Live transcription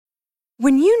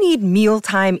When you need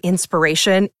mealtime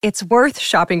inspiration, it's worth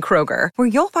shopping Kroger, where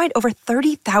you'll find over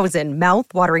 30,000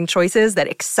 mouth-watering choices that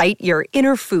excite your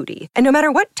inner foodie. And no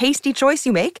matter what tasty choice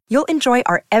you make, you'll enjoy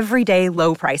our everyday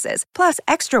low prices, plus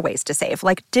extra ways to save,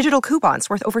 like digital coupons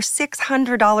worth over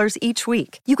 $600 each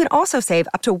week. You can also save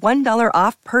up to $1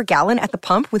 off per gallon at the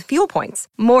pump with fuel points.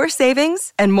 More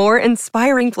savings and more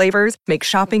inspiring flavors make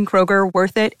shopping Kroger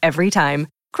worth it every time.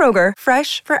 Kroger,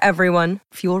 fresh for everyone.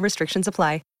 Fuel restrictions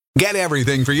apply. Get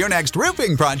everything for your next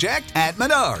roofing project at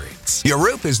Menards. Your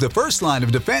roof is the first line of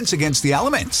defense against the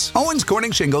elements. Owens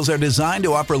Corning shingles are designed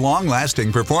to offer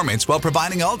long-lasting performance while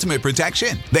providing ultimate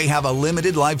protection. They have a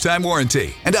limited lifetime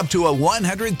warranty and up to a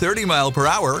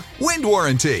 130-mile-per-hour wind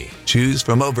warranty. Choose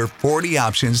from over 40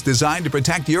 options designed to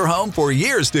protect your home for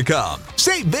years to come.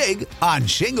 Save big on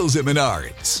shingles at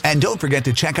Menards. And don't forget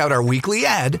to check out our weekly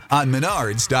ad on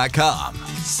Menards.com.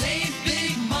 Save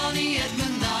big money at Menards.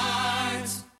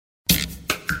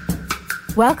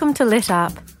 Welcome to Lit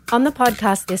Up. On the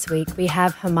podcast this week, we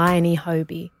have Hermione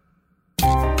Hoby.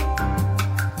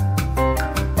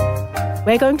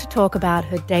 We're going to talk about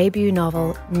her debut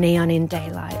novel, Neon in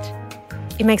Daylight.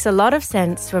 It makes a lot of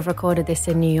sense to have recorded this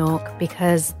in New York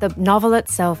because the novel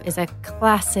itself is a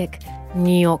classic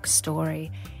New York story.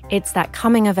 It's that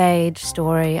coming-of-age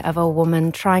story of a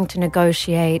woman trying to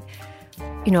negotiate,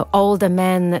 older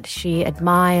men that she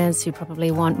admires who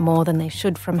probably want more than they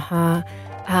should from her,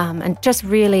 and just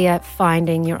really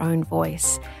finding your own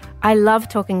voice. I love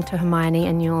talking to Hermione,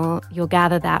 and you'll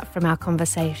gather that from our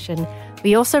conversation.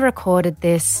 We also recorded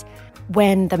this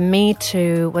when the Me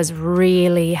Too was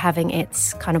really having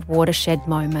its kind of watershed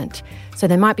moment. So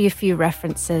there might be a few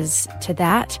references to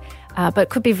that, but it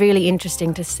could be really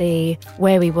interesting to see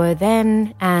where we were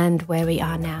then and where we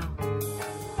are now.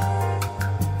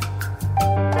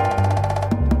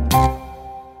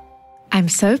 I'm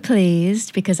so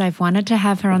pleased because I've wanted to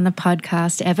have her on the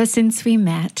podcast ever since we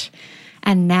met.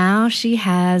 And now she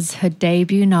has her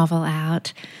debut novel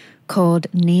out called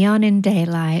Neon in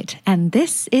Daylight. And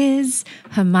this is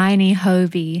Hermione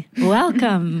Hoby.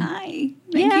 Welcome. Hi.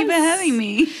 Thank you for having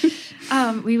me.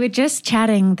 We were just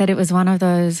chatting that it was one of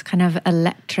those kind of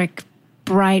electric,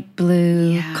 bright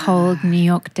blue, cold New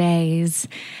York days.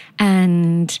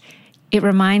 And it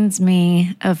reminds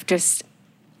me of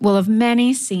of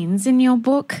many scenes in your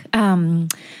book.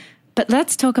 But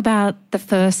let's talk about the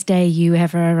first day you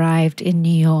ever arrived in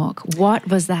New York. What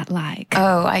was that like?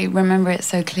 Oh, I remember it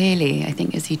so clearly, I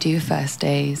think, as you do first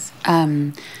days.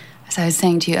 As I was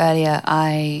saying to you earlier,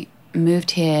 I moved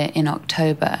here in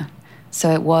October. So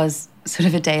it was sort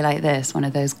of a day like this, one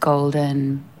of those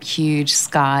golden, huge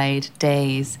skied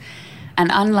days. And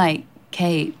unlike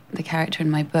Kate, the character in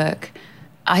my book,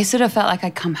 I sort of felt like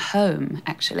I'd come home,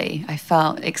 actually. I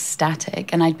felt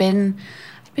ecstatic. And I'd been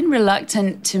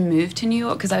reluctant to move to New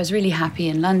York because I was really happy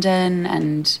in London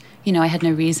and, I had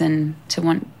no reason to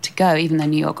want to go, even though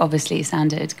New York obviously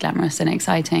sounded glamorous and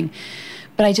exciting.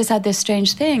 But I just had this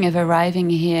strange thing of arriving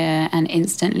here and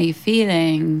instantly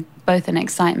feeling both an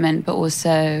excitement but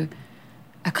also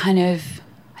a kind of,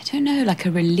 like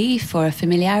a relief or a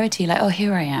familiarity, like, oh,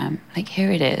 here I am, like,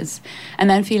 here it is. And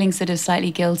then feeling sort of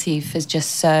slightly guilty for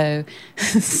just so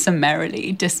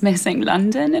summarily dismissing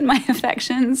London in my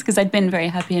affections, because I'd been very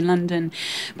happy in London.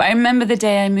 But I remember the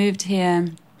day I moved here,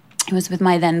 it was with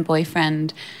my then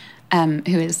boyfriend, who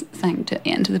is thanked at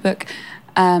the end of the book.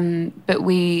 But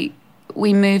we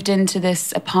moved into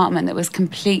this apartment that was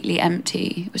completely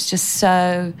empty. It was just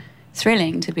so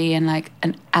thrilling to be in like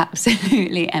an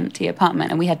absolutely empty apartment,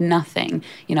 and we had nothing.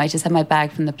 I just had my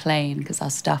bag from the plane because our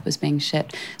stuff was being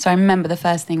shipped. So I remember the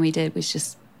first thing we did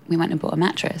was we went and bought a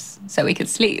mattress so we could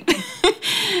sleep.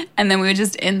 And then we were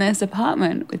just in this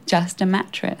apartment with just a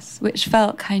mattress, which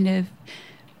felt kind of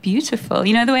beautiful.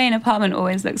 The way an apartment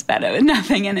always looks better with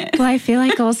nothing in it. Well, I feel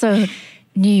like also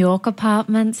New York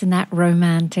apartments in that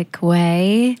romantic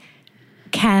way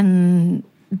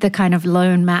the kind of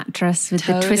lone mattress with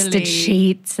the twisted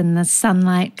sheets and the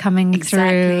sunlight coming through.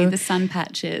 Exactly, the sun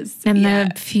patches. And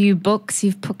the few books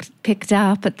you've picked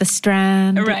up at the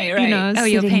Strand. Right.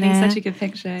 You're painting such a good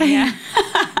picture. Yeah.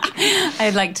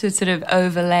 I'd like to sort of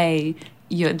overlay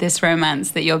this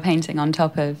romance that you're painting on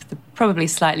top of the probably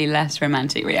slightly less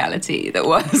romantic reality that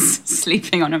was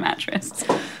sleeping on a mattress.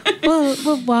 Well,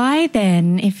 why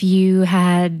then, if you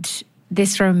had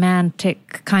this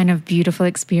romantic kind of beautiful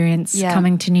experience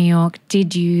coming to New York,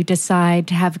 did you decide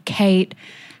to have Kate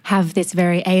have this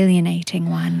very alienating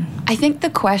one? I think the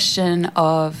question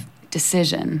of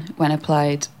decision when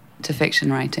applied to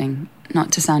fiction writing,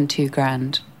 not to sound too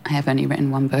grand, I have only written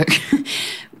one book,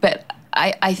 but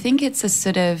I think it's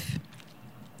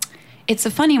it's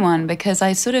a funny one because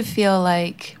I sort of feel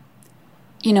like,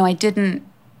 I didn't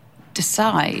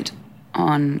decide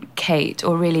on Kate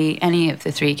or really any of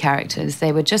the three characters.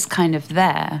 They were just kind of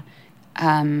there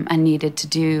and needed to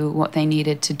do what they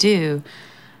needed to do.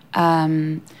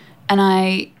 And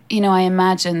I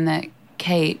imagine that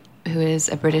Kate, who is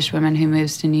a British woman who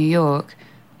moves to New York,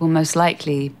 will most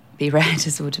likely be read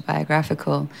as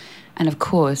autobiographical. And of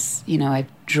course,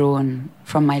 I've drawn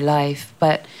from my life,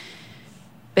 but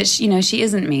she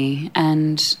isn't me.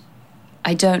 And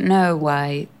I don't know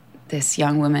why this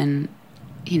young woman,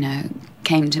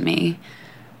 came to me.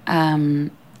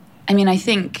 I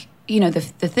think,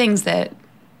 the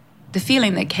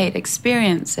feeling that Kate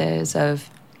experiences of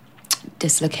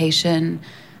dislocation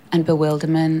and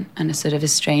bewilderment and a sort of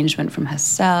estrangement from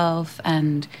herself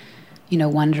and,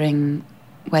 wondering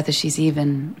whether she's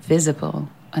even visible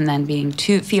and then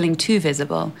feeling too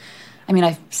visible.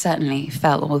 I've certainly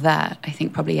felt all that. I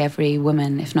think probably every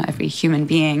woman, if not every human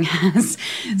being, has.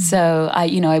 So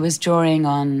I was drawing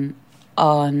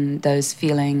on those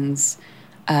feelings,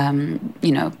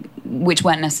 which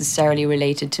weren't necessarily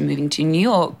related to moving to New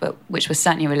York, but which were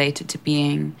certainly related to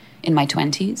being in my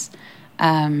 20s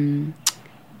and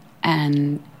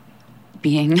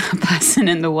being a person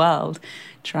in the world,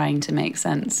 trying to make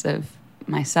sense of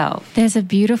myself. There's a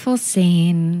beautiful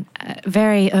scene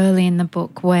very early in the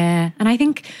book where, and I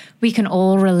think we can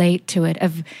all relate to it,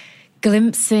 of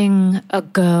glimpsing a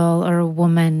girl or a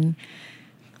woman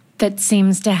that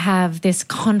seems to have this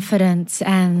confidence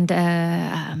and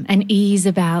an ease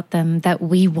about them that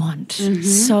we want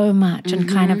so much.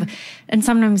 And and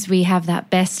sometimes we have that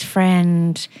best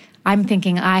friend. I'm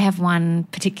thinking I have one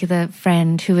particular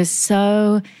friend who is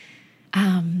so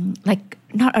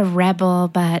not a rebel,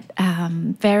 but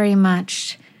very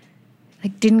much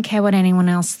didn't care what anyone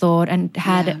else thought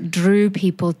and drew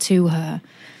people to her.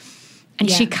 And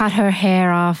she cut her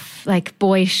hair off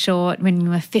boy short when you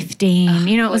were 15.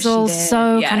 It was all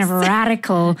so kind of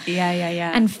radical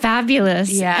and fabulous.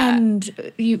 Yeah. And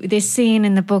this scene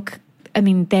in the book,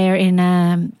 they're in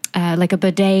a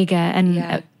bodega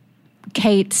and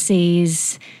Kate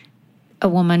sees a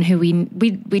woman who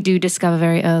we do discover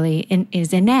very early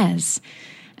is Inez.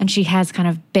 And she has kind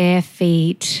of bare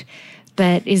feet,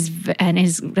 but is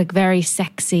very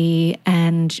sexy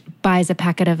and buys a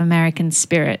packet of American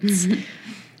spirits.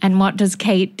 And what does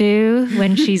Kate do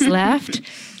when she's left?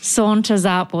 Saunters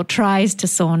up or tries to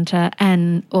saunter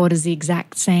and orders the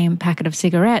exact same packet of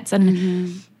cigarettes.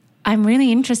 And I'm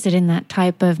really interested in that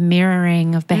type of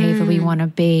mirroring of behavior we want to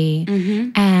be.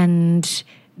 And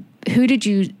who did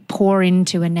you pour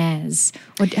into Inez?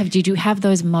 Or did you have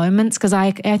those moments? Because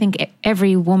I think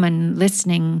every woman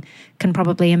listening can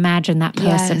probably imagine that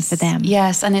person for them.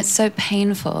 Yes, and it's so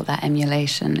painful, that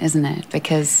emulation, isn't it?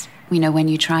 Because, when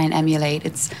you try and emulate,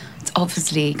 it's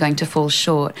obviously going to fall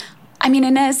short.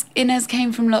 Inez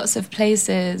came from lots of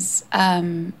places,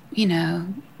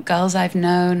 girls I've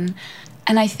known.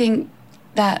 And I think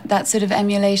that sort of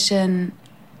emulation,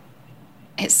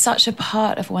 it's such a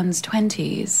part of one's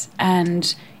 20s.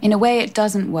 And in a way it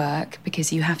doesn't work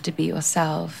because you have to be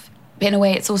yourself. But in a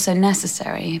way it's also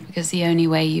necessary because the only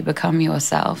way you become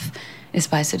yourself is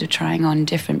by sort of trying on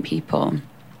different people.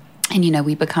 And,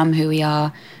 we become who we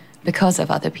are because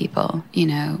of other people.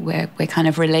 We're kind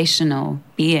of relational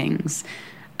beings.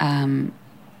 And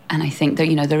I think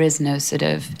that, there is no sort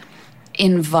of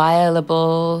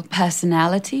inviolable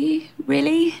personality,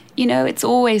 really. It's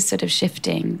always sort of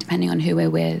shifting depending on who we're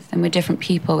with, and we're different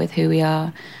people with who we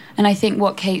are. And I think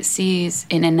what Kate sees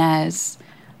in Inez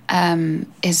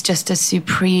is just a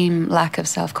supreme lack of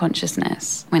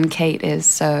self-consciousness when Kate is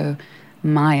so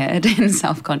mired in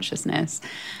self-consciousness.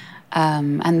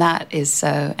 And that is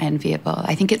so enviable.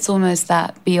 I think it's almost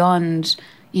that beyond,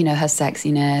 her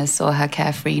sexiness or her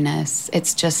carefreeness.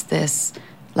 It's just this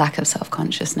lack of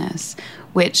self-consciousness,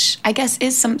 which I guess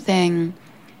is something,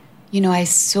 I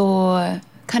saw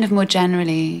kind of more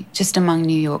generally just among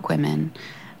New York women,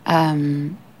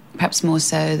 perhaps more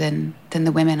so than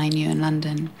the women I knew in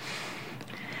London,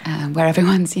 where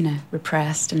everyone's,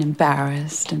 repressed and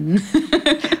embarrassed. And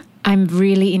I'm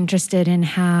really interested in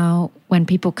how when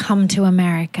people come to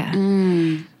America,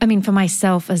 for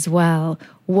myself as well,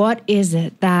 what is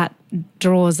it that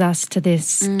draws us to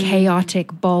this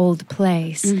chaotic, bold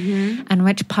place? And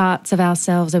which parts of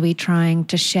ourselves are we trying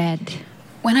to shed?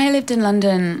 When I lived in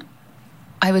London,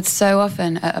 I would so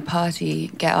often at a party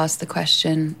get asked the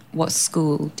question, what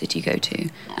school did you go to?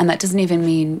 And that doesn't even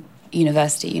mean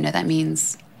university, that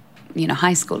means,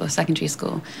 high school or secondary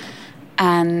school.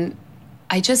 And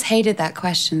I just hated that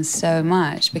question so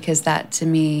much because that to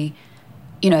me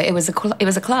it was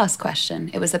a class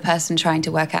question. It was a person trying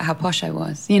to work out how posh I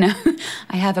was.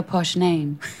 I have a posh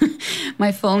name.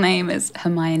 My full name is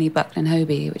Hermione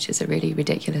Hoby, which is a really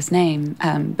ridiculous name,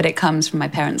 but it comes from my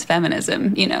parents'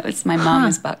 feminism. It's my mom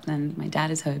is Buckland, my dad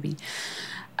is Hoby,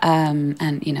 and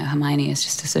Hermione is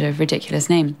just a sort of ridiculous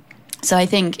name. So I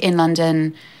think in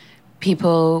London,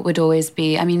 people would always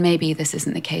be. I mean, maybe this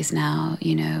isn't the case now.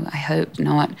 I hope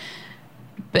not,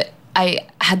 but I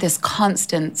had this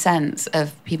constant sense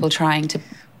of people trying to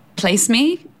place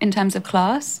me in terms of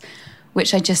class,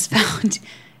 which I just found,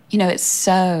 it's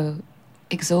so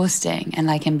exhausting and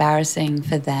like embarrassing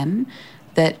for them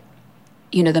that,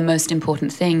 the most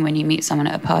important thing when you meet someone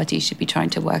at a party should be trying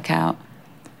to work out,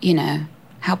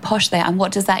 how posh they are and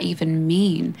what does that even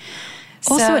mean.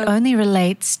 Also, it only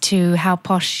relates to how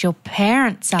posh your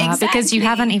parents are because you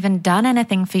haven't even done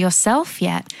anything for yourself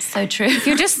yet. So true. If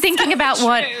you're just thinking about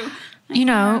what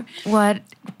what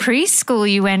preschool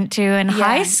you went to and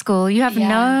high school, you have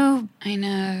no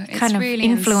kind of really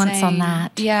influence insane on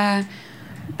that. Yeah.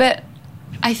 But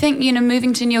I think,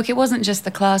 moving to New York, it wasn't just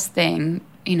the class thing.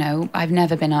 I've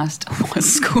never been asked what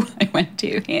school I went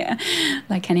to here,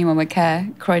 like anyone would care.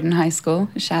 Croydon High School.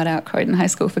 Shout out Croydon High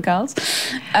School for girls.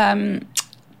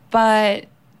 But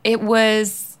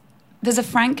there's a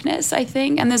frankness, I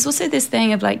think. And there's also this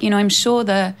thing of like, I'm sure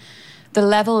the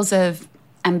levels of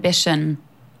ambition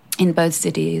in both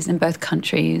cities, in both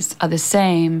countries are the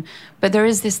same. But there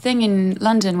is this thing in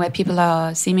London where people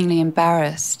are seemingly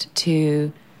embarrassed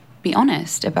to be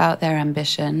honest about their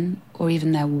ambition or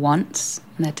even their wants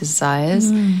and their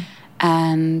desires.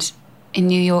 And in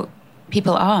New York,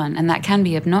 people aren't. And that can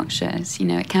be obnoxious.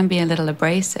 It can be a little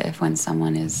abrasive when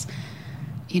someone is,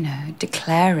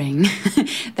 declaring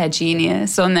their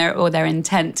genius or their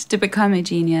intent to become a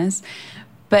genius.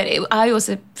 But I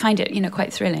also find it,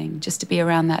 quite thrilling just to be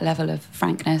around that level of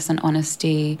frankness and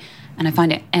honesty. And I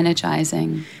find it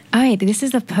energizing. Oh, this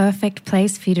is the perfect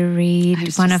place for you to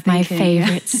read one of my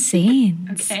favorite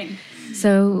scenes. Okay.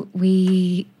 So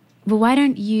why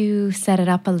don't you set it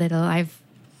up a little? I've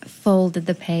folded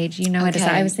the page.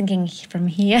 I was thinking from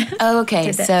here. Oh,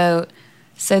 okay. So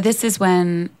this is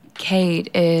when Kate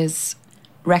is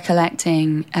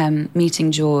recollecting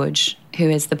meeting George, who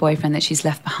is the boyfriend that she's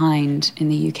left behind in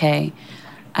the UK.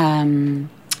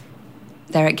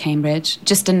 They're at Cambridge.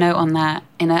 Just a note on that,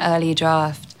 in an early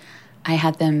draft, I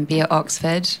had them be at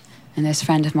Oxford, and this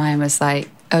friend of mine was like,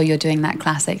 oh, you're doing that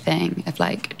classic thing of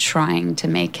like trying to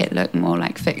make it look more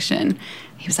like fiction.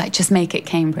 He was like, just make it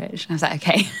Cambridge. I was like,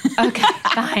 okay. Okay,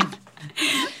 fine.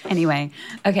 Anyway,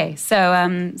 okay, so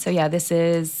yeah, this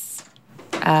is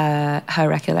her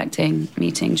recollecting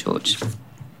meeting George.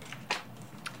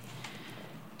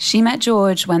 She met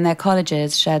George when their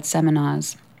colleges shared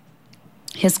seminars.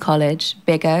 His college,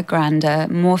 bigger, grander,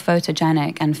 more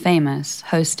photogenic and famous,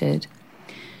 hosted.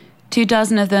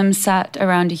 24 of them sat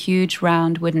around a huge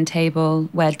round wooden table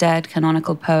where dead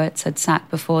canonical poets had sat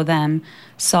before them,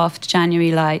 soft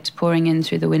January light pouring in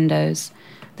through the windows.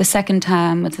 The second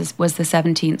term was the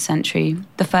 17th century.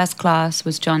 The first class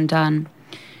was John Donne.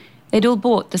 They'd all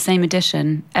bought the same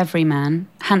edition, Everyman,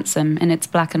 handsome in its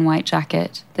black and white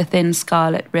jacket, the thin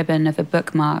scarlet ribbon of a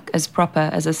bookmark as proper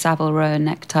as a Savile Row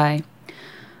necktie.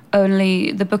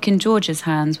 Only the book in George's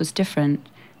hands was different.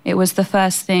 It was the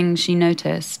first thing she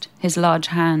noticed, his large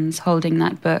hands holding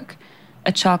that book,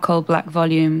 a charcoal black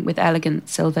volume with elegant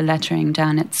silver lettering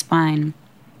down its spine.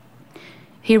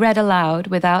 He read aloud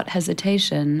without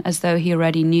hesitation, as though he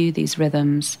already knew these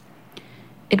rhythms.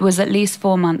 It was at least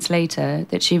 4 months later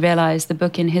that she realized the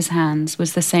book in his hands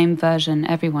was the same version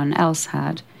everyone else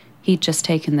had. He'd just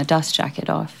taken the dust jacket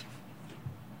off.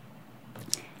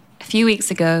 A few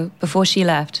weeks ago, before she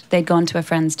left, they'd gone to a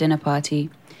friend's dinner party.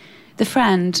 The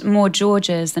friend, more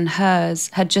George's than hers,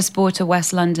 had just bought a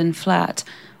West London flat,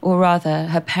 or rather,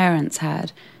 her parents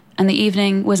had, and the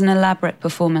evening was an elaborate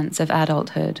performance of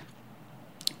adulthood.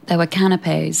 There were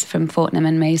canapes from Fortnum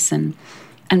and Mason,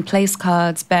 and place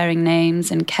cards bearing names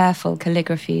in careful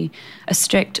calligraphy, a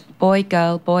strict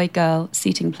boy-girl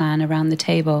seating plan around the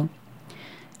table.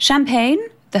 Champagne?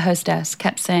 The hostess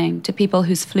kept saying to people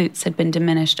whose flutes had been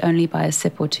diminished only by a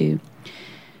sip or two.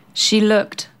 She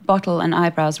looked, bottle and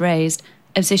eyebrows raised,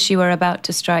 as if she were about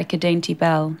to strike a dainty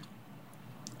bell.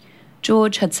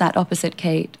 George had sat opposite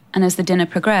Kate, and as the dinner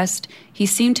progressed, he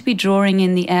seemed to be drawing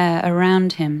in the air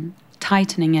around him,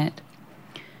 tightening it.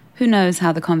 Who knows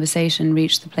how the conversation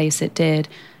reached the place it did,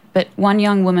 but one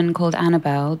young woman called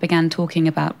Annabelle began talking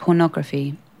about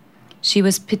pornography. She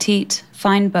was petite,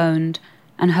 fine-boned,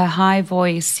 and her high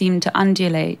voice seemed to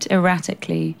undulate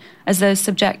erratically, as though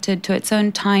subjected to its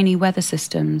own tiny weather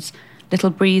systems, little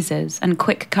breezes and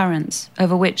quick currents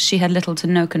over which she had little to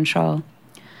no control.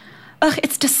 "Ugh,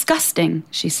 it's disgusting,"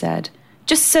 she said.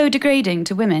 "Just so degrading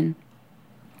to women."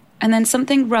 And then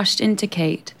something rushed into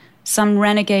Kate, some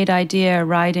renegade idea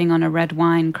riding on a red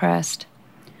wine crest.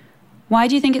 "Why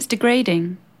do you think it's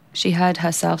degrading?" she heard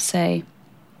herself say.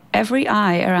 Every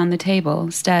eye around the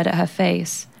table stared at her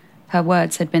face. Her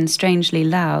words had been strangely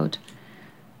loud.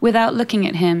 Without looking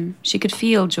at him, she could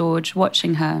feel George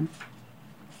watching her.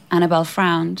 Annabel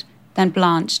frowned, then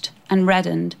blanched and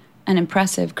reddened, an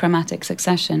impressive chromatic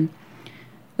succession.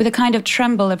 With a kind of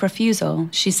tremble of refusal,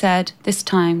 she said, this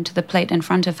time to the plate in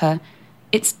front of her,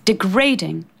 "It's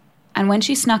degrading." And when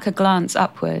she snuck a glance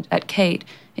upward at Kate,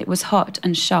 it was hot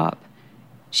and sharp.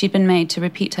 She'd been made to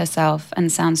repeat herself and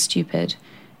sound stupid.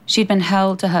 She'd been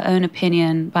held to her own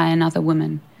opinion by another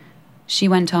woman. She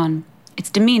went on, "It's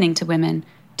demeaning to women,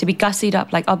 to be gussied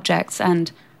up like objects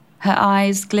and..." Her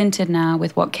eyes glinted now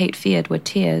with what Kate feared were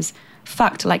tears,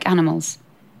 "fucked like animals."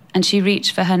 And she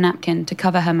reached for her napkin to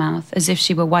cover her mouth as if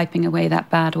she were wiping away that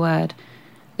bad word.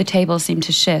 The table seemed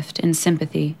to shift in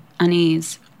sympathy,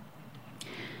 unease.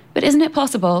 "But isn't it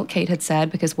possible," Kate had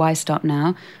said, because why stop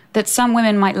now, "that some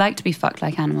women might like to be fucked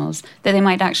like animals, that they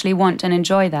might actually want and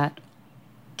enjoy that?"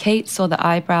 Kate saw the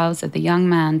eyebrows of the young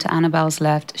man to Annabel's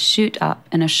left shoot up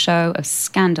in a show of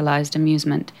scandalized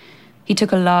amusement. He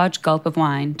took a large gulp of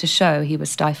wine to show he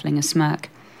was stifling a smirk.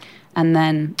 And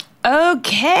then,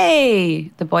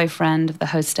 "Okay," the boyfriend of the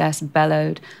hostess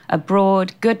bellowed, a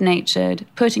broad, good-natured,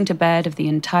 putting to bed of the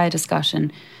entire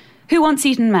discussion. "Who wants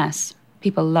eaten mess?"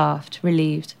 People laughed,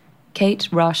 relieved. Kate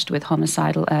rushed with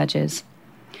homicidal urges.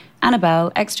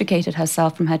 Annabel extricated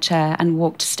herself from her chair and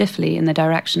walked stiffly in the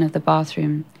direction of the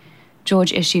bathroom.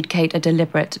 George issued Kate a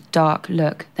deliberate, dark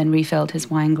look, then refilled his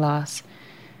wine glass.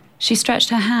 She stretched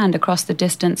her hand across the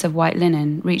distance of white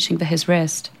linen, reaching for his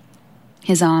wrist.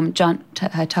 His arm jumped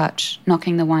at her touch,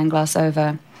 knocking the wineglass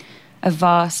over. A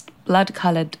vast,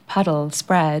 blood-coloured puddle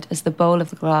spread as the bowl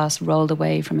of the glass rolled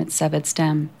away from its severed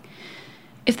stem.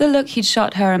 If the look he'd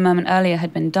shot her a moment earlier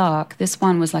had been dark, this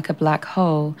one was like a black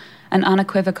hole, an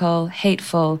unequivocal,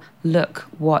 hateful, "Look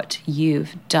what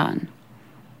you've done."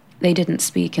 They didn't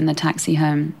speak in the taxi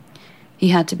home. He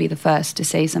had to be the first to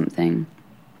say something.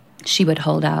 She would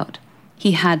hold out.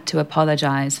 He had to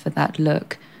apologize for that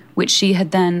look, which she had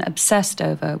then obsessed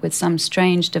over with some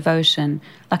strange devotion,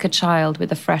 like a child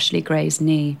with a freshly grazed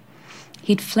knee.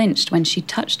 He'd flinched when she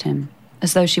touched him,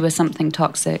 as though she were something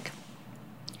toxic.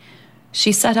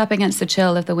 She sat up against the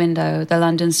chill of the window, the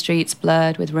London streets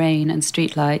blurred with rain and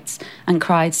streetlights, and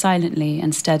cried silently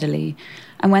and steadily.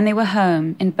 And when they were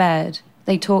home, in bed,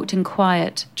 they talked in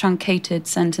quiet, truncated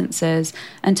sentences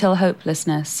until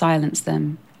hopelessness silenced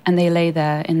them, and they lay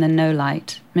there in the no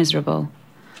light, miserable.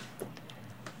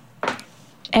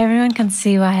 Everyone can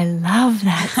see why I love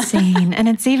that scene, and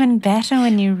it's even better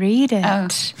when you read it. Oh,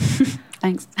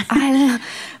 thanks.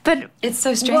 But it's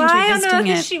so strange why revisiting on earth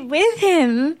it. is she with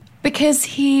him? Because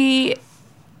he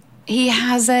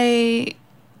has it's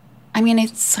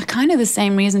kind of the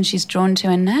same reason she's drawn to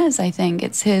Inez, I think.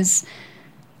 It's his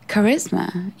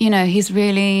charisma. You know, he's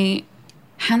really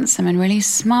handsome and really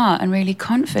smart and really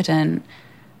confident.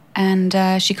 And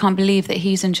she can't believe that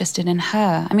he's interested in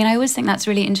her. I mean, I always think that's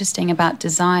really interesting about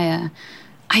desire.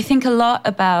 I think a lot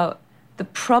about the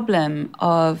problem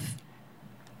of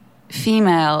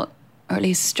female, or at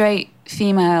least straight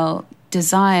female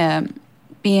desire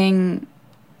being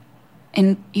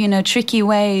in, tricky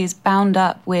ways bound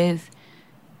up with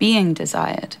being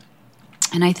desired.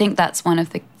 And I think that's one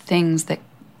of the things that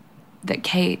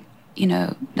Kate,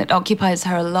 that occupies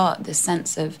her a lot, this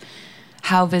sense of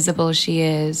how visible she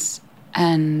is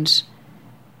and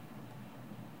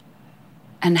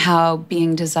how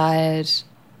being desired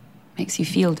makes you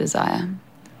feel desire.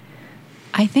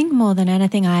 I think more than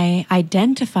anything, I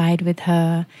identified with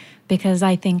her because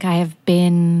I think I have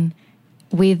been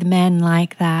with men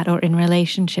like that or in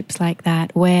relationships like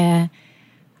that, where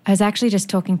I was actually just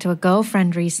talking to a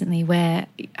girlfriend recently where,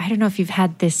 I don't know if you've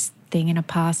had this thing in a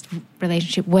past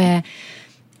relationship where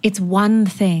it's one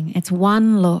thing, it's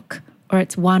one look or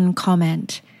it's one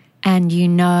comment and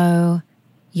you're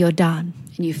done.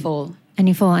 And you fall.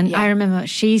 And yeah. I remember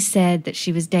she said that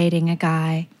she was dating a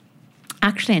guy,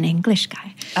 actually an English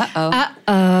guy.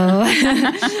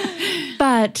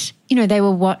 But, they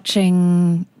were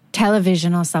watching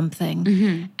television or something.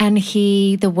 Mm-hmm. And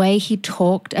the way he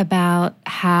talked about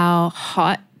how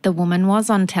hot the woman was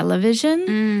on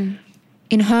television,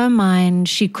 in her mind,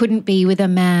 she couldn't be with a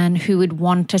man who would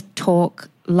want to talk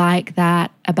like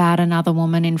that about another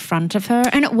woman in front of her.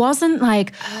 And it wasn't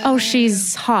like, oh,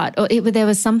 she's hot. Or there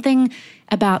was something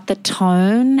about the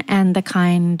tone and the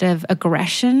kind of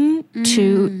aggression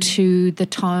to the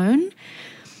tone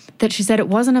that she said it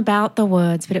wasn't about the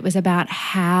words, but it was about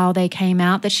how they came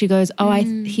out, that she goes, oh,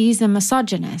 he's a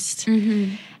misogynist.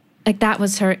 Mm-hmm. Like that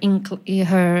was her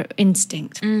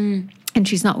instinct. And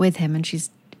she's not with him and she's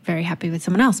very happy with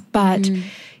someone else. But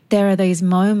there are these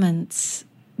moments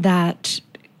that,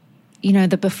 you know,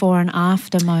 the before and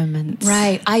after moments.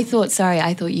 Right. I thought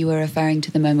you were referring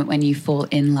to the moment when you fall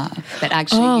in love. But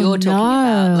actually you're talking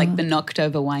about like the knocked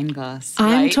over wine glass.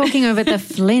 I'm right? talking over the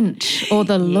flinch or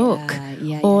the look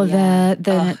or the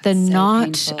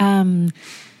not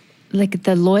like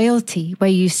the loyalty where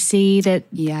you see that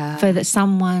for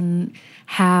someone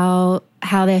how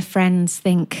their friends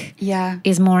think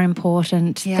is more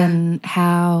important than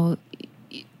how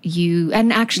you,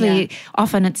 and actually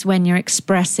often it's when you're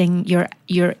expressing your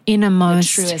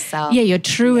innermost, your truest self. Yeah, your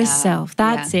truest self.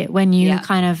 That's it, when you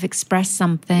kind of express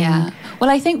something. Yeah. Well,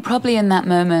 I think probably in that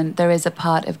moment there is a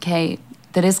part of Kate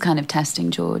that is kind of testing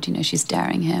George. You know, she's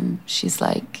daring him. She's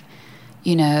like,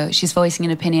 you know, she's voicing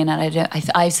an opinion, and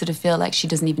I sort of feel like she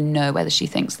doesn't even know whether she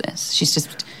thinks this. She's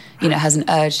just, you know, has an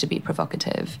urge to be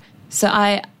provocative. So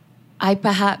I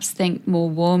perhaps think more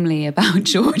warmly about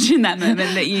George in that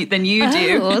moment than you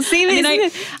do. See,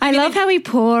 I love how we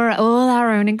pour all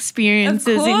our own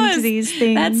experiences into these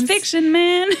things. That's fiction,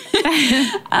 man.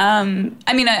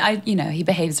 I mean, you know, he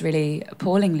behaves really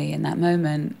appallingly in that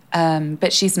moment,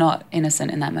 but she's not innocent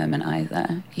in that moment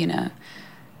either, you know.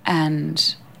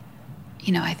 And,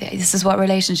 you know, I think this is what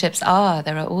relationships are.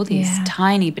 There are all these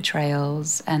tiny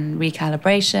betrayals and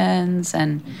recalibrations,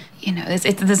 and you know,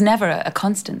 there's never a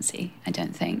constancy, I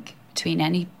don't think, between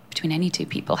any two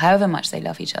people, however much they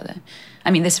love each other.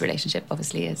 I mean, this relationship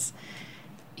obviously is,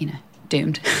 you know,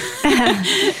 doomed.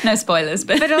 No spoilers,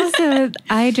 but also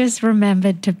I just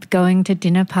remembered going to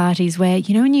dinner parties where,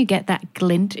 you know, when you get that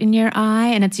glint in your eye,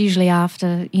 and it's usually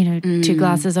after, you know, 2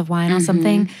 glasses of wine or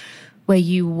something, where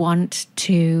you want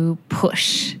to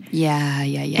push. Yeah.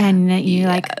 And you're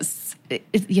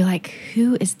like,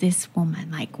 who is this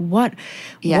woman? Like, what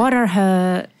are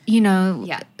her, you know,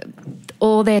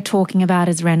 all they're talking about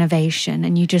is renovation,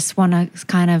 and you just want to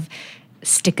kind of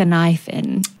stick a knife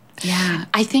in. Yeah.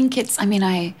 I think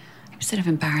I'm sort of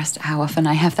embarrassed at how often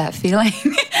I have that feeling.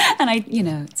 And you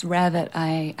know, it's rare that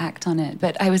I act on it.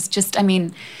 But I was just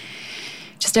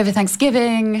over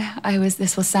Thanksgiving,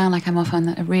 this will sound like I'm off on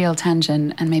a real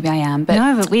tangent, and maybe I am.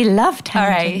 But we love tangents. All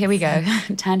right, here we go.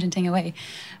 Tangenting away.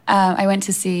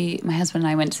 My husband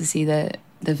and I went to see the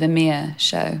Vermeer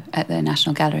show at the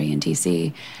National Gallery in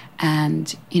DC.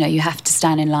 And, you know, you have to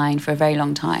stand in line for a very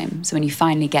long time. So when you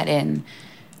finally get in,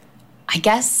 I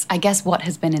guess what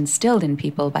has been instilled in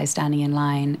people by standing in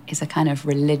line is a kind of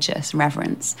religious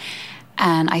reverence.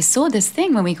 And I saw this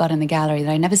thing when we got in the gallery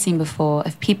that I'd never seen before,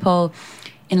 of people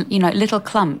in, you know, little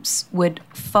clumps would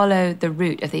follow the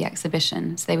route of the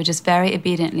exhibition. So they would just very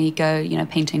obediently go, you know,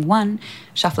 painting 1,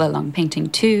 shuffle along, painting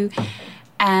 2.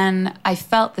 And I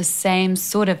felt the same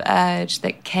sort of urge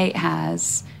that Kate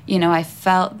has. You know, I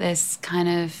felt this kind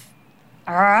of,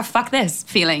 fuck this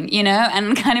feeling, you know,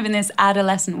 and kind of in this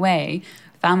adolescent way,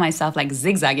 found myself like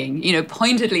zigzagging, you know,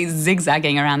 pointedly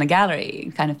zigzagging around the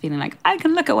gallery, kind of feeling like I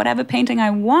can look at whatever painting I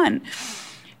want.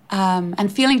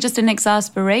 And feeling just an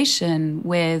exasperation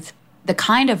with the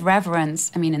kind of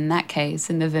reverence, I mean, in that case,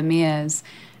 in the Vermeers,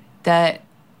 that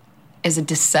is a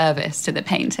disservice to the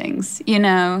paintings, you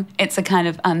know? It's a kind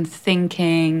of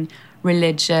unthinking,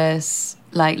 religious,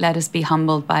 like, let us be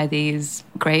humbled by these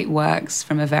great works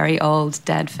from a very old,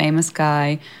 dead, famous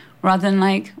guy, rather than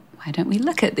like, why don't we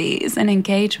look at these and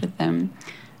engage with them?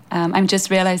 I'm just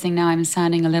realizing now I'm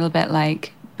sounding a little bit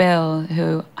like Bill,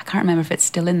 who I can't remember if it's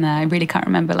still in there. I really can't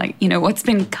remember, like, you know, what's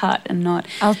been cut and not.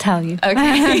 I'll tell you.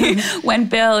 Okay. When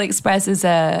Bill expresses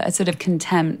a sort of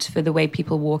contempt for the way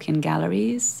people walk in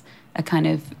galleries, a kind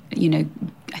of, you know,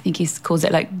 I think he calls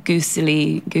it like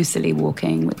goosily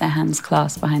walking with their hands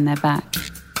clasped behind their back.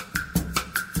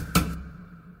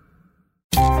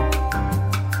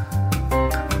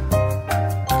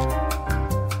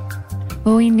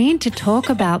 Well, we need to talk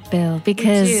about Bill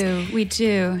because we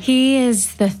do. He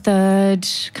is the third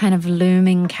kind of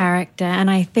looming character, and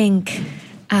I think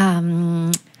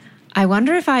I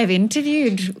wonder if I've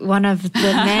interviewed one of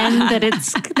the men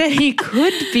that he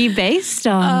could be based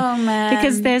on. Oh man!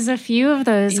 Because there's a few of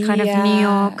those kind of New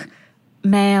York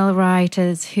male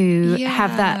writers who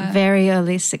have that very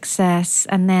early success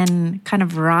and then kind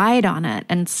of ride on it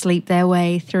and sleep their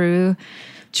way through.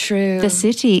 The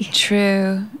city.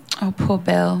 True. Oh, poor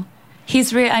Bill.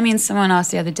 He's real. I mean, someone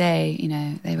asked the other day, you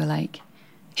know, they were like,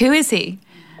 who is he?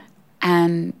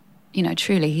 And, you know,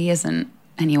 truly, he isn't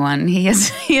anyone. He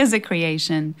is a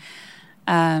creation.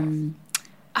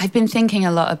 I've been thinking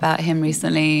a lot about him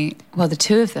recently, well, the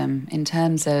two of them, in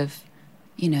terms of,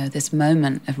 you know, this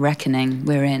moment of reckoning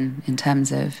we're in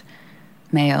terms of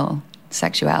male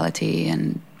sexuality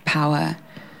and power.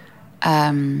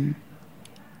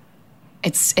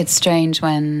 It's strange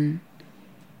when,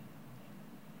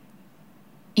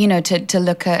 you know, to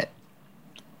look at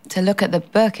the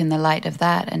book in the light of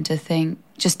that, and to think,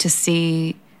 just to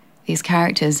see these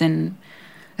characters in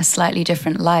a slightly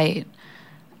different light,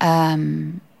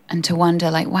 and to wonder,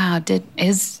 like, wow,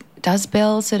 does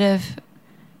Bill sort of,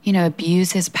 you know,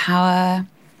 abuse his power?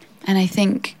 And I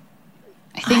think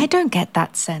I don't get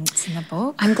that sense in the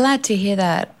book. I'm glad to hear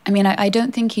that. I mean, I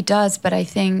don't think he does, but I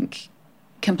think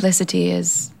complicity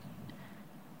is,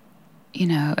 you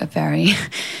know, a very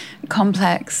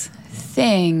complex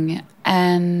thing.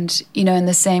 And, you know, in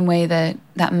the same way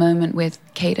that moment with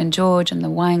Kate and George and the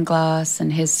wine glass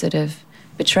and his sort of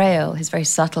betrayal, his very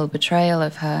subtle betrayal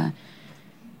of her,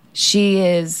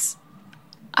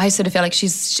 I sort of feel like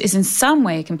she's in some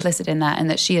way complicit in that, and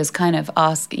that she is kind of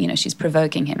she's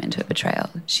provoking him into a betrayal.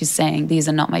 She's saying, these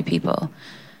are not my people.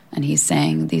 And he's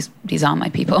saying, these are my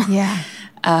people. Yeah.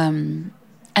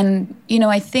 And, you know,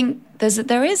 I think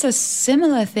there is a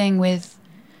similar thing with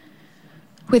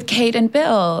Kate and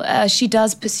Bill. She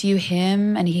does pursue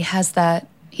him, and he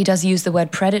does use the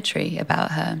word predatory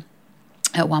about her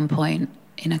at one point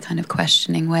in a kind of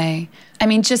questioning way. I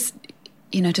mean, just,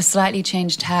 you know, to slightly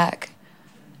change tack,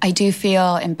 I do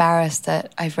feel embarrassed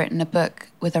that I've written a book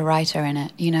with a writer in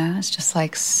it, you know? It's just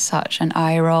like such an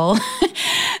eye roll.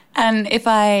 And if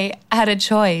I had a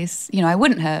choice, you know, I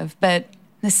wouldn't have. But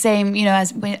the same, you know,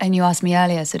 and you asked me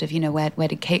earlier, sort of, you know, where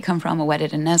did Kate come from, or where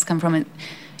did Inez come from? And,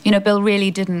 you know, Bill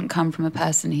really didn't come from a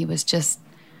person. He was just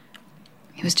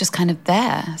kind of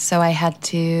there. So I had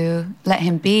to let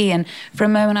him be. And for a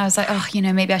moment I was like, oh, you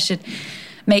know, maybe I should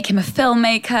make him a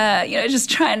filmmaker, you know, just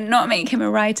try and not make him a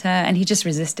writer. And he just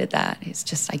resisted that. It's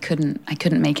just, I couldn't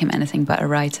make him anything but a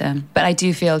writer. But I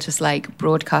do feel just like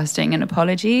broadcasting an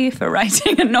apology for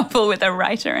writing a novel with a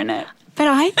writer in it. But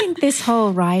I think this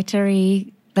whole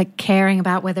writery, like caring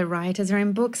about whether writers are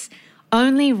in books,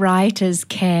 only writers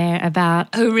care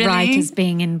about writers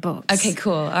being in books. Okay,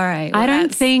 cool. All right. Well, I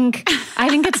think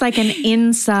it's like an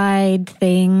inside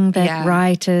thing that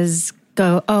writers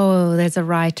go, oh, there's a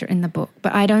writer in the book.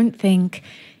 But I don't think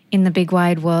in the big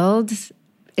wide world it's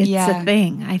a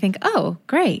thing. I think, oh,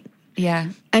 great.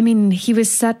 Yeah. I mean, he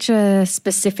was such a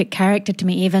specific character to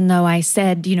me, even though I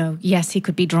said, you know, yes, he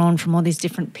could be drawn from all these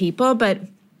different people. But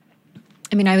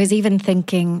I mean, I was even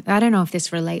thinking, I don't know if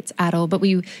this relates at all, but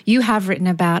you have written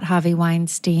about Harvey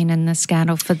Weinstein and the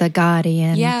scandal for The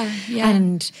Guardian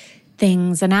and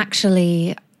things. And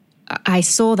actually, I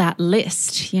saw that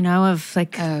list, you know, of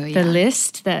like the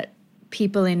list that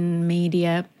people in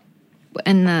media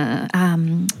in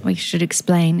the, we should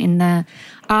explain, in the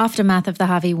aftermath of the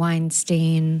Harvey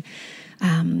Weinstein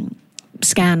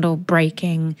scandal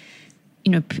breaking,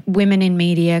 you know, women in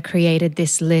media created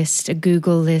this list, a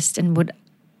Google list, and would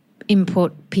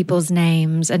input people's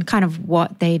names and kind of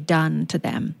what they'd done to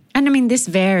them. And I mean, this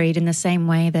varied in the same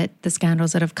way that the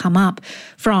scandals that have come up,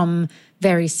 from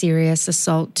very serious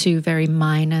assault to very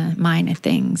minor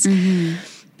things.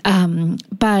 Mm-hmm.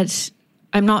 But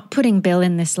I'm not putting Bill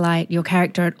in this light, your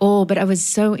character, at all, but it was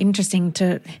so interesting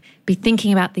to be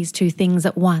thinking about these two things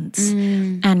at once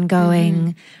and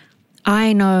going,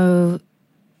 I know,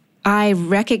 I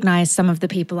recognize some of the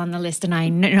people on the list and I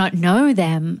not know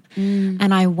them.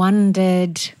 And I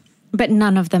wondered, but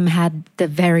none of them had the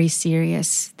very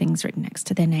serious things written next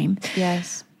to their name.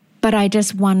 Yes. But I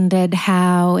just wondered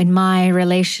how in my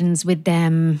relations with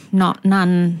them, not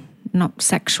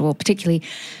sexual particularly,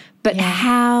 but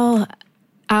how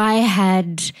I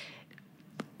had,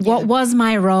 what was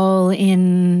my role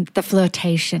in the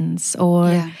flirtations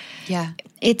or... Yeah.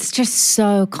 It's just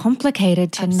so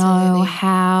complicated to know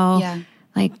how,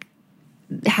 like,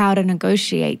 how to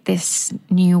negotiate this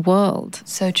new world.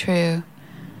 So true.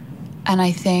 And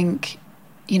I think,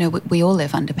 you know, we all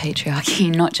live under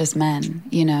patriarchy, not just men,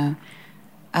 you know.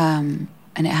 And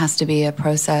it has to be a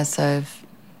process of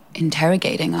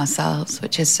interrogating ourselves,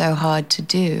 which is so hard to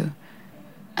do.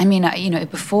 I mean, you know,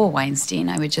 before Weinstein,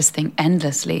 I would just think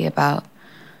endlessly about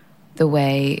the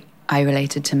way I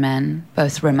related to men,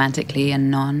 both romantically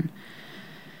and non.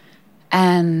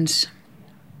 And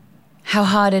how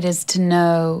hard it is to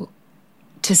know,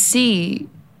 to see,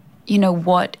 you know,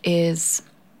 what is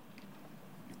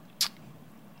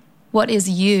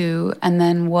you, and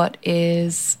then what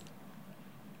is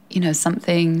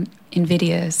something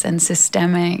invidious and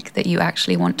systemic that you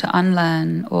actually want to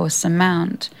unlearn or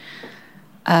surmount.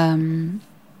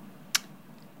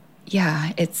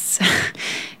 It's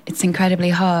it's incredibly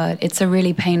hard. It's a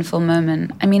really painful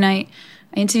moment. I mean, I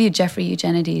interviewed Jeffrey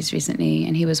Eugenides recently,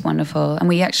 and he was wonderful. And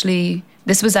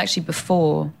this was actually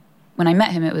before, when I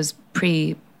met him, it was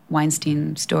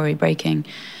pre-Weinstein story breaking.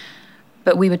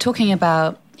 But he was talking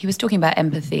about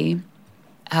empathy,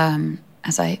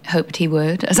 as I hoped he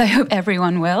would, as I hope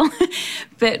everyone will.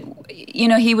 But,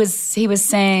 he was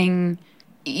saying,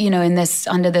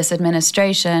 under this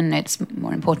administration, it's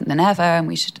more important than ever, and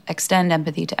we should extend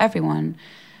empathy to everyone.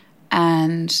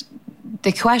 And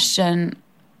the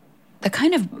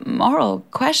kind of moral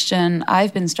question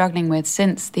I've been struggling with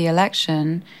since the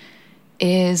election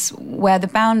is where the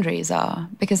boundaries are.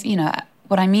 Because,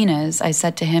 what I mean is, I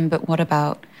said to him, but what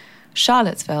about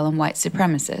Charlottesville and white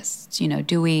supremacists?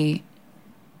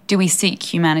 Do we seek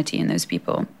humanity in those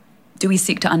people? Do we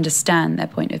seek to understand their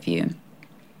point of view?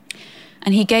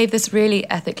 And he gave this really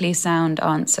ethically sound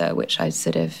answer, which I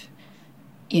sort of,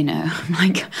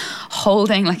 like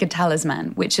holding like a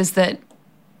talisman, which is that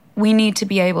we need to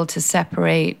be able to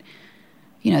separate,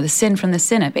 the sin from the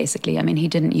sinner, basically. I mean, he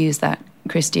didn't use that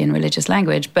Christian religious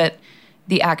language, but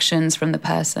the actions from the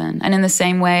person. And in the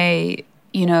same way,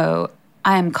 I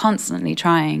am constantly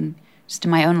trying, just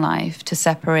in my own life, to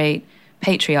separate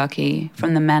patriarchy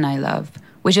from the men I love,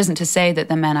 which isn't to say that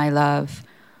the men I love,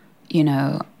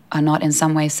 are not in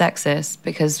some way sexist,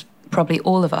 because probably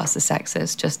all of us are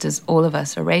sexist, just as all of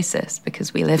us are racist,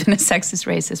 because we live in a sexist,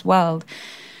 racist world.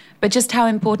 But just how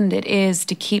important it is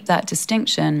to keep that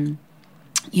distinction,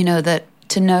 that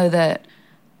to know that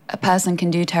a person can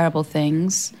do terrible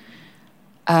things,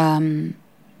 and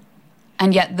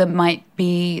yet there might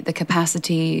be the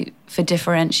capacity for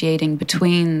differentiating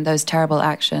between those terrible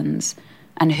actions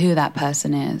and who that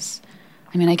person is.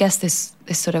 I mean, I guess this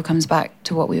sort of comes back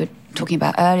to what we were talking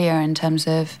about earlier in terms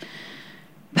of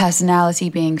personality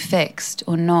being fixed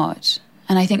or not.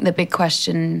 And I think the big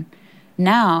question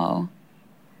now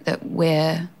that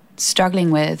we're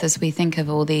struggling with as we think of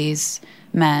all these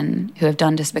men who have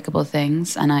done despicable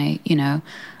things, and I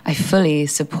fully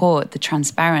support the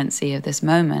transparency of this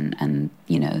moment and,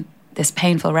 this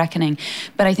painful reckoning.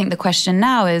 But I think the question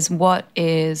now is, what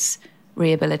is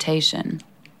rehabilitation?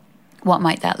 What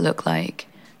might that look like?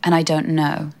 And I don't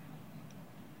know.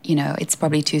 It's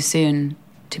probably too soon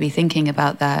to be thinking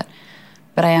about that,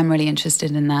 but I am really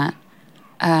interested in that.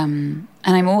 And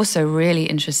I'm also really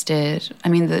interested,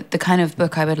 the kind of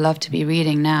book I would love to be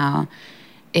reading now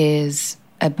is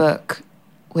a book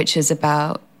which is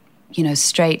about,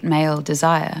 straight male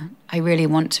desire. I really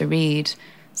want to read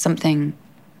something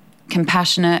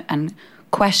compassionate and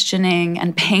questioning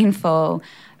and painful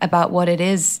about what it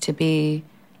is to be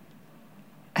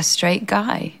a straight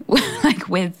guy, like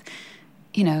with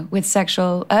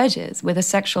sexual urges, with a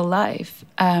sexual life.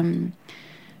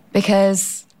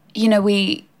 Because,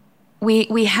 we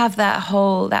have that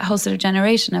whole sort of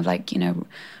generation of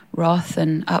Roth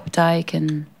and Updike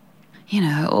and,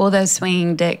 all those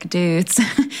swinging dick dudes.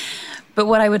 But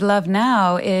what I would love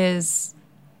now is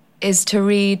to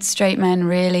read straight men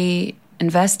really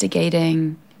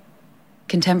investigating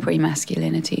contemporary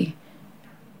masculinity.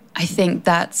 I think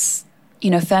that's,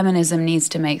 feminism needs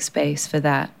to make space for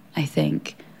that, I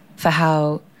think, for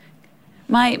how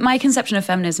my conception of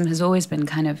feminism has always been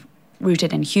kind of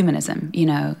rooted in humanism,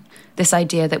 this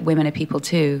idea that women are people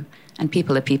too, and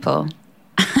people are people,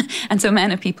 and so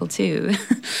men are people too.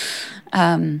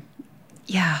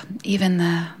 Even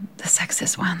the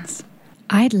sexist ones.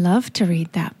 I'd love to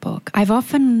read that book. I've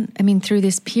often, through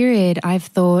this period, I've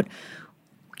thought,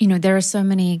 there are so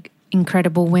many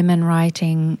incredible women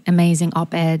writing amazing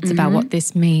op-eds about what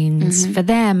this means for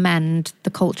them and the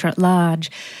culture at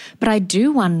large. But I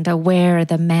do wonder, where are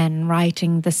the men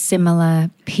writing the similar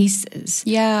pieces?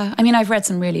 Yeah. I've read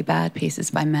some really bad pieces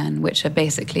by men, which are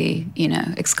basically,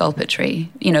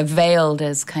 exculpatory, veiled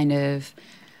as kind of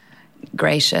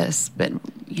gracious, but,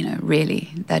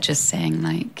 really they're just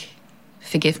saying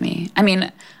forgive me. I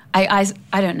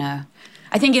don't know.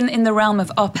 I think in the realm of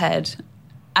op-ed,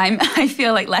 I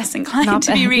feel less inclined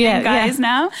to be reading guys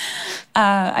now.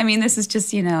 This is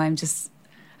just,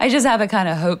 I just have a kind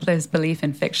of hopeless belief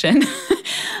in fiction.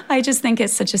 I just think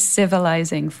it's such a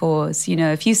civilizing force.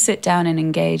 If you sit down and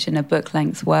engage in a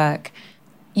book-length work,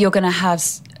 you're going to have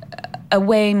a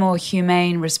way more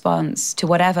humane response to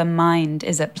whatever mind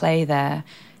is at play there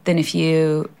than if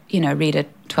you read a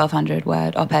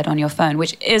 1,200-word op-ed on your phone,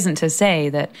 which isn't to say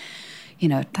that,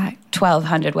 that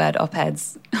 1,200-word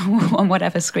op-eds on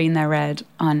whatever screen they're read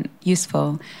aren't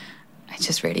useful. I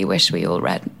just really wish we all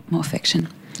read more fiction.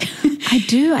 I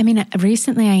do. I mean,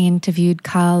 recently I interviewed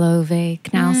Karl Ove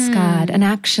Knausgaard, and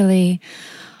actually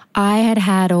I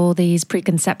had all these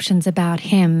preconceptions about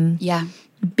him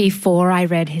before I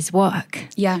read his work.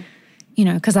 Yeah. You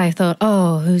know, because I thought,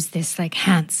 oh, who's this like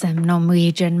handsome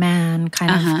Norwegian man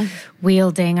kind of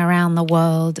wielding around the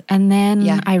world? And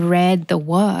then I read the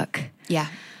work. Yeah.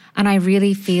 And I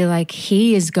really feel like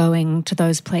he is going to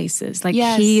those places. Like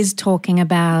he is talking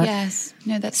about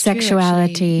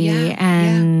sexuality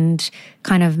and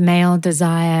kind of male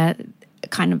desire,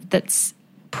 kind of that's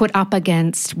put up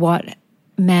against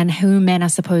who men are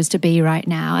supposed to be right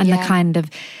now. And the kind of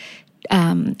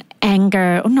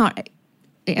anger, or not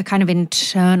a kind of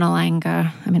internal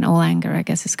anger. I mean, all anger, I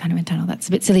guess, is kind of internal. That's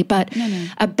a bit silly, but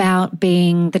about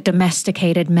being the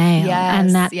domesticated male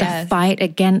and that the fight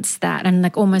against that and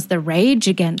like almost the rage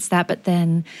against that. But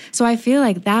then, so I feel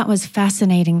like that was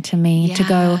fascinating to me to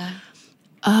go,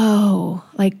 oh,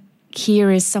 like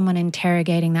here is someone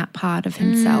interrogating that part of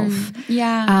himself.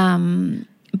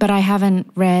 But I haven't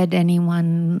read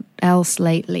anyone else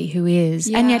lately who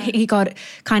is. And yet he got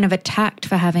kind of attacked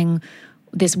for having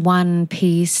this one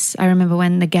piece. I remember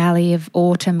when The Galley of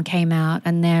Autumn came out,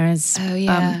 and there's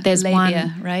labia,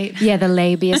 one, right? Yeah, the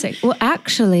labia. Well,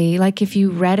 actually, like if you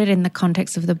read it in the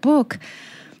context of the book,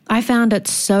 I found it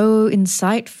so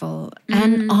insightful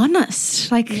and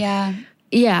honest. Like,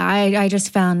 I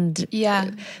just found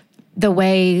the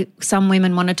way some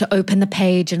women wanted to open the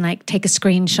page and like take a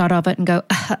screenshot of it and go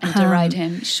and deride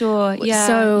him. Sure. Yeah.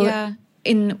 So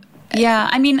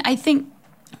I mean, I think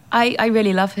I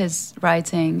really love his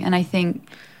writing, and I think,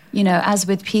 you know, as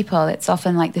with people, it's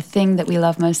often like the thing that we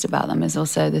love most about them is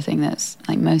also the thing that's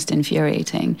like most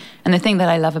infuriating. And the thing that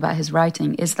I love about his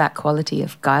writing is that quality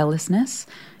of guilelessness.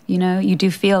 You know, you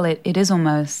do feel it is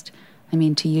almost, I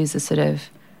mean, to use a sort of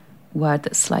word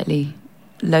that's slightly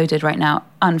loaded right now,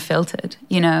 unfiltered,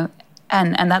 you know,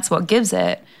 and that's what gives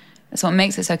it. That's what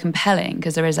makes it so compelling,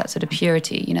 because there is that sort of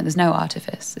purity. You know, there's no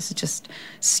artifice. This is just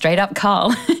straight up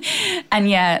Karl. And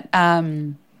yet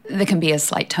there can be a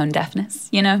slight tone deafness,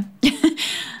 you know?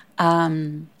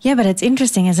 Yeah, but it's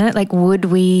interesting, isn't it? Like, would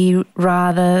we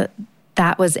rather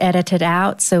that was edited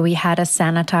out so we had a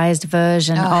sanitized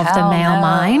version of the male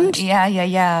mind?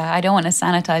 Yeah. I don't want a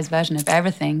sanitized version of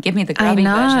everything. Give me the grubby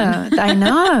version. I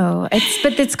know.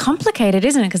 But it's complicated,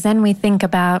 isn't it? Because then we think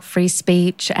about free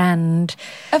speech and...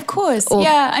 Of course,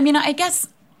 I mean, I guess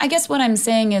what I'm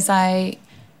saying is the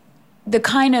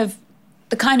kind of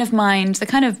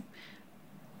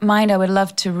mind I would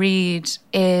love to read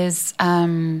is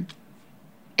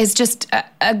just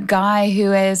a guy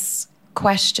who is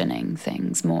questioning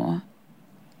things more.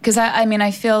 Because I mean,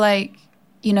 I feel like,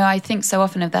 you know, I think so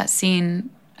often of that scene,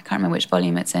 I can't remember which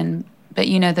volume it's in, but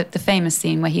you know, the famous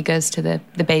scene where he goes to the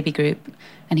baby group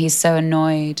and he's so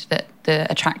annoyed that the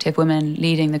attractive woman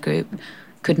leading the group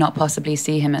could not possibly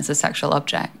see him as a sexual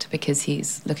object because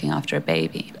he's looking after a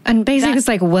baby. And basically it's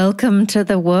like, welcome to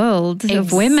the world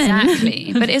of women.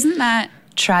 Exactly. But isn't that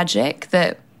tragic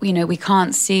that, you know, we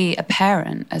can't see a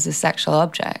parent as a sexual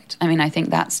object? I mean, I think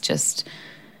that's just,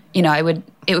 you know, it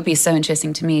would be so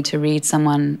interesting to me to read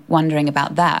someone wondering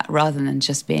about that rather than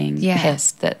just being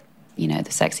pissed that, you know,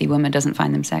 the sexy woman doesn't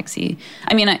find them sexy.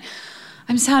 I mean,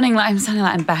 I'm sounding like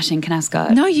I'm bashing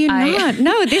Knausgaard. No, you're not.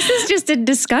 No, this is just a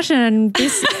discussion.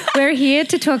 We're here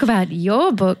to talk about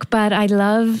your book, but I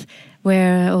love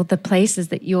where all the places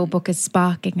that your book is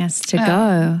sparking us to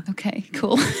go. Okay,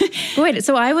 cool. Wait,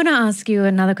 so I want to ask you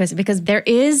another question, because there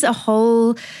is a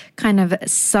whole kind of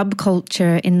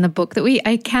subculture in the book that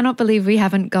I cannot believe we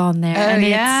haven't gone there.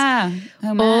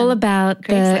 It's all about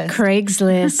the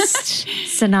Craigslist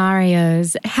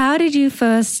scenarios. How did you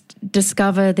first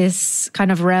discover this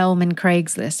kind of realm in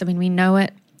Craigslist? I mean, we know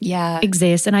it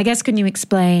exists. And I guess, can you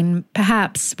explain,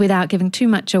 perhaps without giving too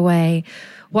much away,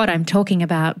 what I'm talking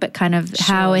about, but kind of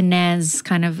how Inez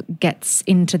kind of gets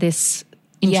into this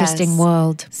interesting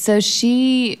world? So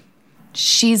she's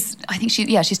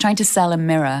trying to sell a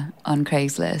mirror on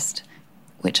Craigslist,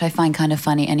 which I find kind of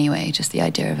funny anyway, just the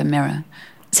idea of a mirror.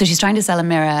 So she's trying to sell a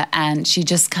mirror, and she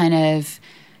just kind of,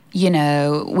 you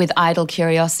know, with idle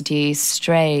curiosity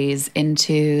strays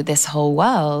into this whole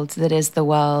world that is the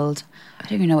world, I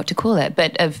don't even know what to call it,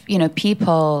 but of, you know,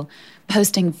 people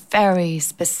posting very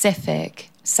specific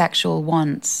sexual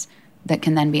wants that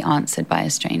can then be answered by a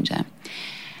stranger.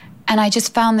 And I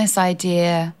just found this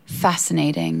idea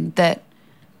fascinating, that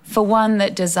for one,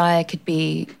 that desire could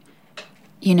be,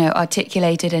 you know,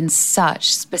 articulated in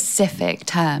such specific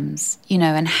terms, you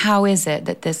know, and how is it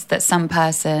that some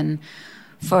person,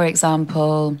 for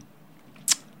example,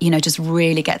 just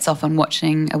really gets off on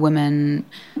watching a woman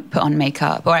put on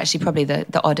makeup. Or actually probably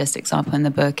the oddest example in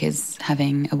the book is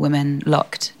having a woman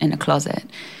locked in a closet.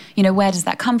 Where does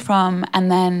that come from?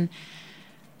 And then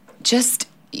just,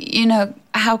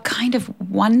 how kind of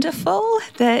wonderful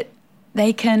that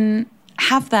they can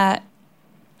have that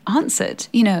answered.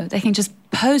 They can just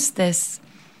post this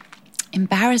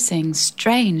embarrassing,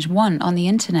 strange want on the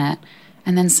internet,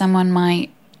 and then someone might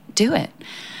do it.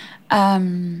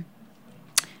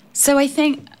 So I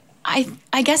think,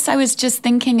 I guess I was just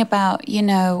thinking about,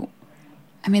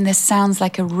 this sounds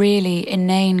like a really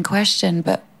inane question,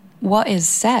 but what is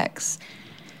sex?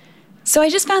 So I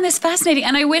just found this fascinating,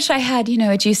 and I wish I had,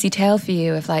 a juicy tale for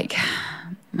you of like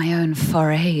my own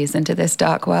forays into this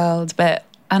dark world. But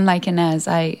unlike Inez,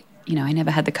 I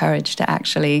never had the courage to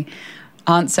actually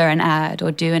answer an ad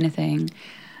or do anything.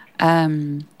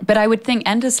 But I would think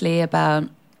endlessly about,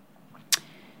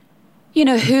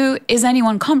 who is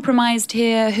anyone compromised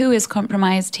here? Who is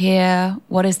compromised here?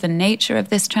 What is the nature of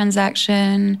this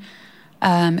transaction?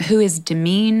 Who is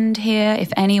demeaned here,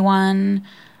 if anyone?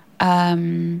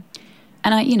 And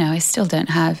I still don't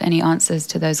have any answers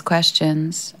to those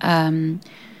questions. I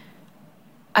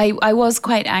was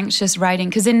quite anxious writing,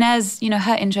 because Inez,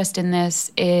 her interest in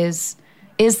this is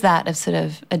that of sort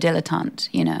of a dilettante,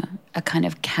 a kind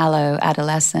of callow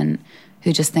adolescent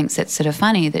who just thinks it's sort of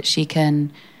funny that she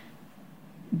can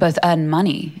both earn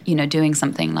money, doing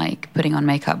something like putting on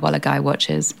makeup while a guy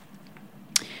watches.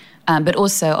 But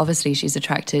also, obviously, she's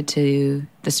attracted to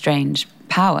the strange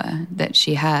power that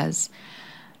she has.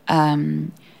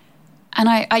 And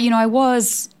I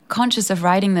was conscious of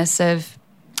writing this of,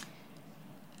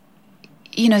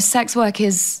 sex work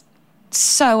is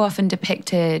so often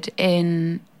depicted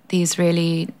in these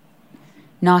really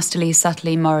nastily,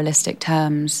 subtly moralistic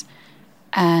terms.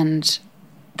 And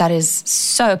that is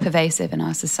so pervasive in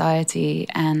our society.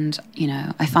 And,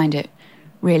 I find it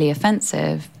really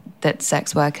offensive that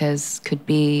sex workers could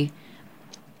be,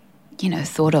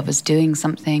 thought of as doing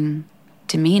something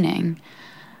demeaning.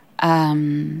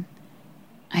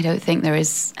 I don't think there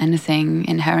is anything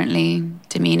inherently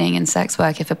demeaning in sex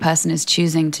work if a person is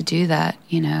choosing to do that,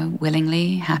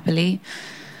 willingly, happily.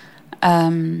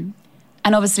 And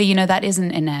obviously, that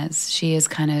isn't Inez. She is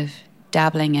kind of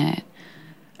dabbling it.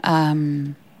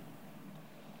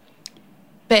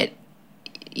 But,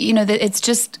 it's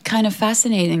just kind of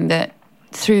fascinating that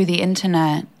through the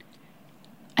internet,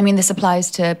 this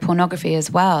applies to pornography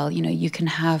as well. You can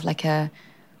have like a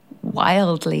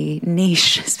wildly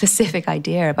niche, specific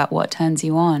idea about what turns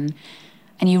you on.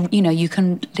 And you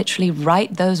can literally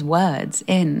write those words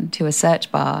into a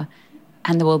search bar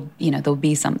and there'll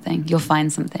be something. You'll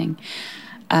find something.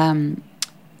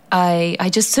 I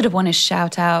just sort of want to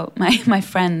shout out my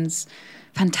friend's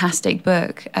fantastic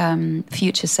book,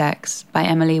 Future Sex by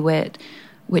Emily Witt,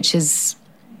 which is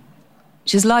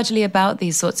largely about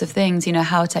these sorts of things,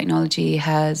 how technology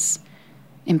has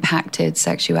impacted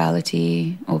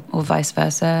sexuality or vice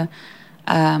versa.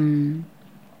 And,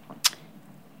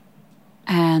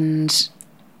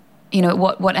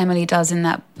 what Emily does in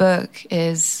that book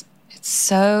is it's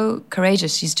so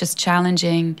courageous. She's just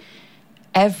challenging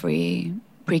every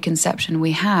preconception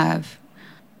we have.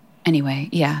 Anyway,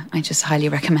 yeah, I just highly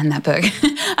recommend that book.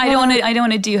 I don't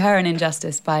want to do her an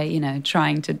injustice by,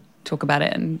 trying to talk about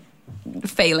it and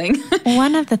failing.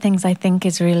 One of the things I think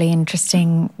is really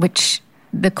interesting, which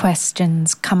the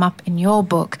questions come up in your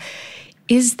book,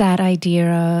 is that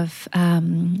idea of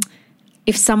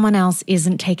if someone else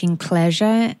isn't taking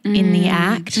pleasure in the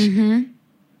act,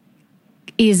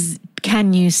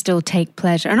 can you still take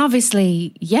pleasure? And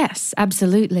obviously, yes,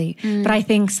 absolutely. But I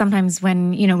think sometimes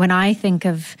when I think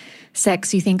of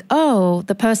sex, you think, oh,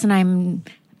 the person I'm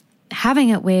having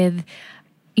it with,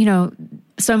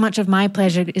 so much of my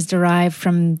pleasure is derived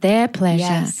from their pleasure.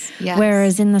 Yes.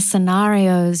 Whereas in the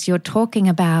scenarios you're talking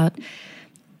about,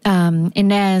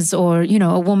 Inez or,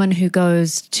 a woman who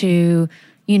goes to,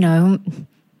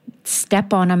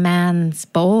 step on a man's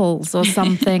balls or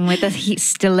something with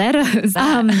stilettos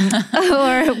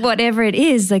or whatever it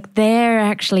is, like they're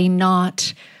actually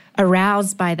not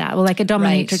aroused by that. Well, like a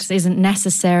dominatrix isn't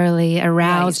necessarily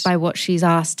aroused by what she's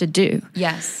asked to do.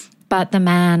 Yes. But the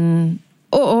man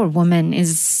or woman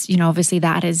is, obviously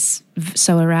that is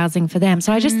so arousing for them.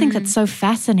 So I just think that's so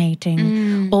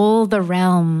fascinating, all the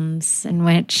realms in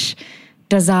which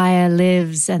desire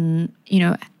lives and,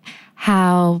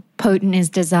 how potent is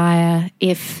desire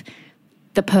if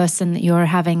the person that you're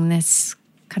having this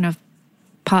kind of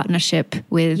partnership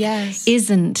with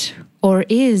isn't or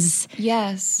is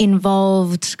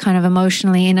involved kind of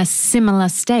emotionally in a similar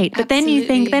state. But then you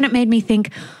think, then it made me think,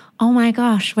 oh my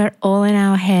gosh, we're all in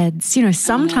our heads. You know,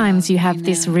 sometimes you have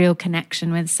this real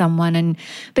connection with someone,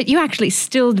 but you actually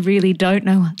still really don't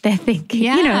know what they're thinking.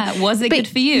 Yeah, you know? Was it good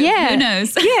for you? Yeah. Who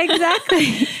knows? Yeah,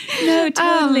 exactly. No,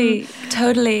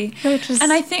 totally.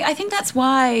 And I think that's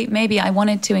why maybe I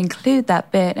wanted to include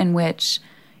that bit in which,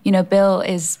 you know, Bill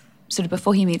is sort of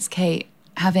before he meets Kate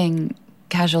having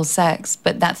casual sex,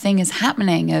 but that thing is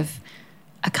happening of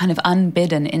a kind of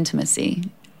unbidden intimacy.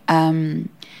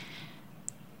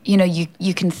 You know,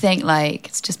 you can think like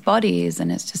it's just bodies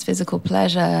and it's just physical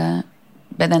pleasure,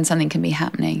 but then something can be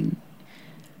happening.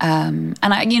 And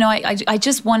I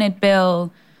just wanted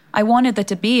Bill, I wanted there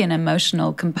to be an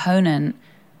emotional component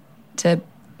to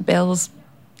Bill's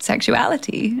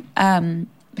sexuality,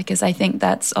 because I think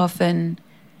that's often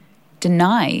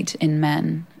denied in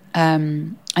men. I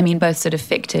mean, both sort of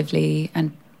fictively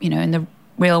and, you know, in the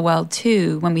real world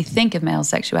too. When we think of male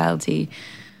sexuality,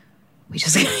 we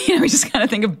just kind of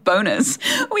think of bonus.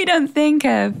 We don't think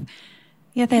of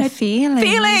their feelings.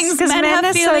 Feelings. Men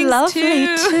are feelings so lovely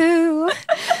too.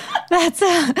 That's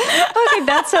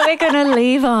what we're going to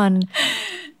leave on.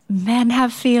 Men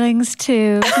have feelings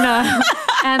too. No.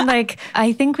 And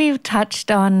I think we've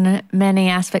touched on many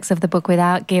aspects of the book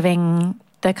without giving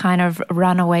the kind of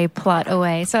runaway plot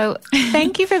away. So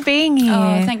thank you for being here.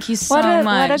 Oh, thank you so much.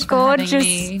 What a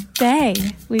gorgeous day.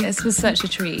 This was such a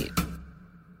treat.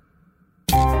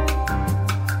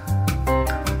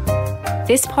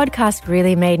 This podcast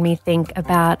really made me think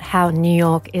about how New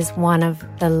York is one of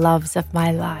the loves of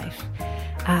my life.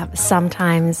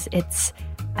 Sometimes it's,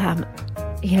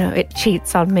 it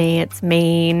cheats on me, it's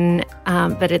mean,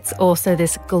 but it's also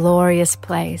this glorious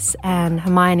place. And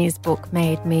Hermione's book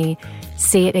made me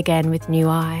see it again with new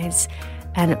eyes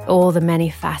and all the many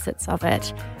facets of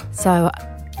it. So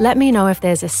let me know if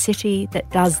there's a city that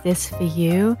does this for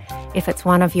you, if it's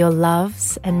one of your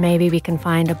loves, and maybe we can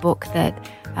find a book that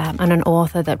and an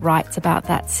author that writes about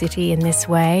that city in this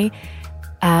way.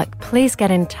 Please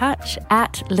get in touch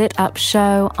at Lit Up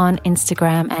Show on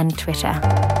Instagram and Twitter.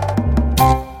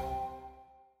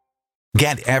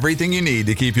 Get everything you need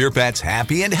to keep your pets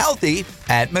happy and healthy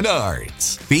at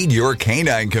Menards. Feed your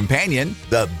canine companion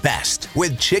the best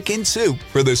with chicken soup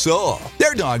for the soul.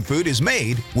 Their dog food is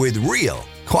made with real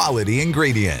quality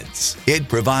ingredients. It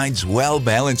provides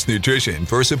well-balanced nutrition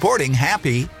for supporting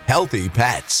happy, healthy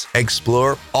pets.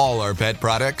 Explore all our pet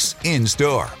products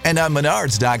in-store and on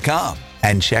Menards.com.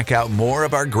 And check out more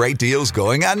of our great deals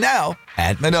going on now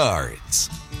at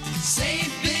Menards.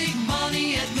 Save big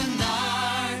money at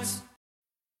Menards.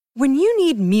 When you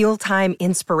need mealtime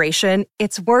inspiration,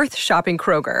 it's worth shopping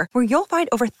Kroger, where you'll find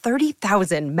over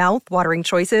 30,000 mouth-watering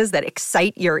choices that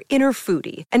excite your inner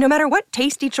foodie. And no matter what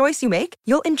tasty choice you make,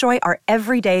 you'll enjoy our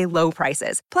everyday low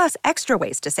prices, plus extra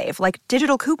ways to save, like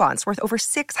digital coupons worth over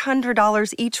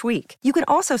 $600 each week. You can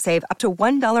also save up to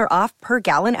 $1 off per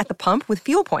gallon at the pump with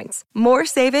fuel points. More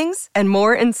savings and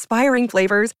more inspiring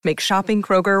flavors make shopping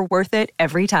Kroger worth it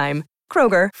every time.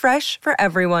 Kroger, fresh for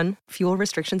everyone. Fuel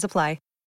restrictions apply.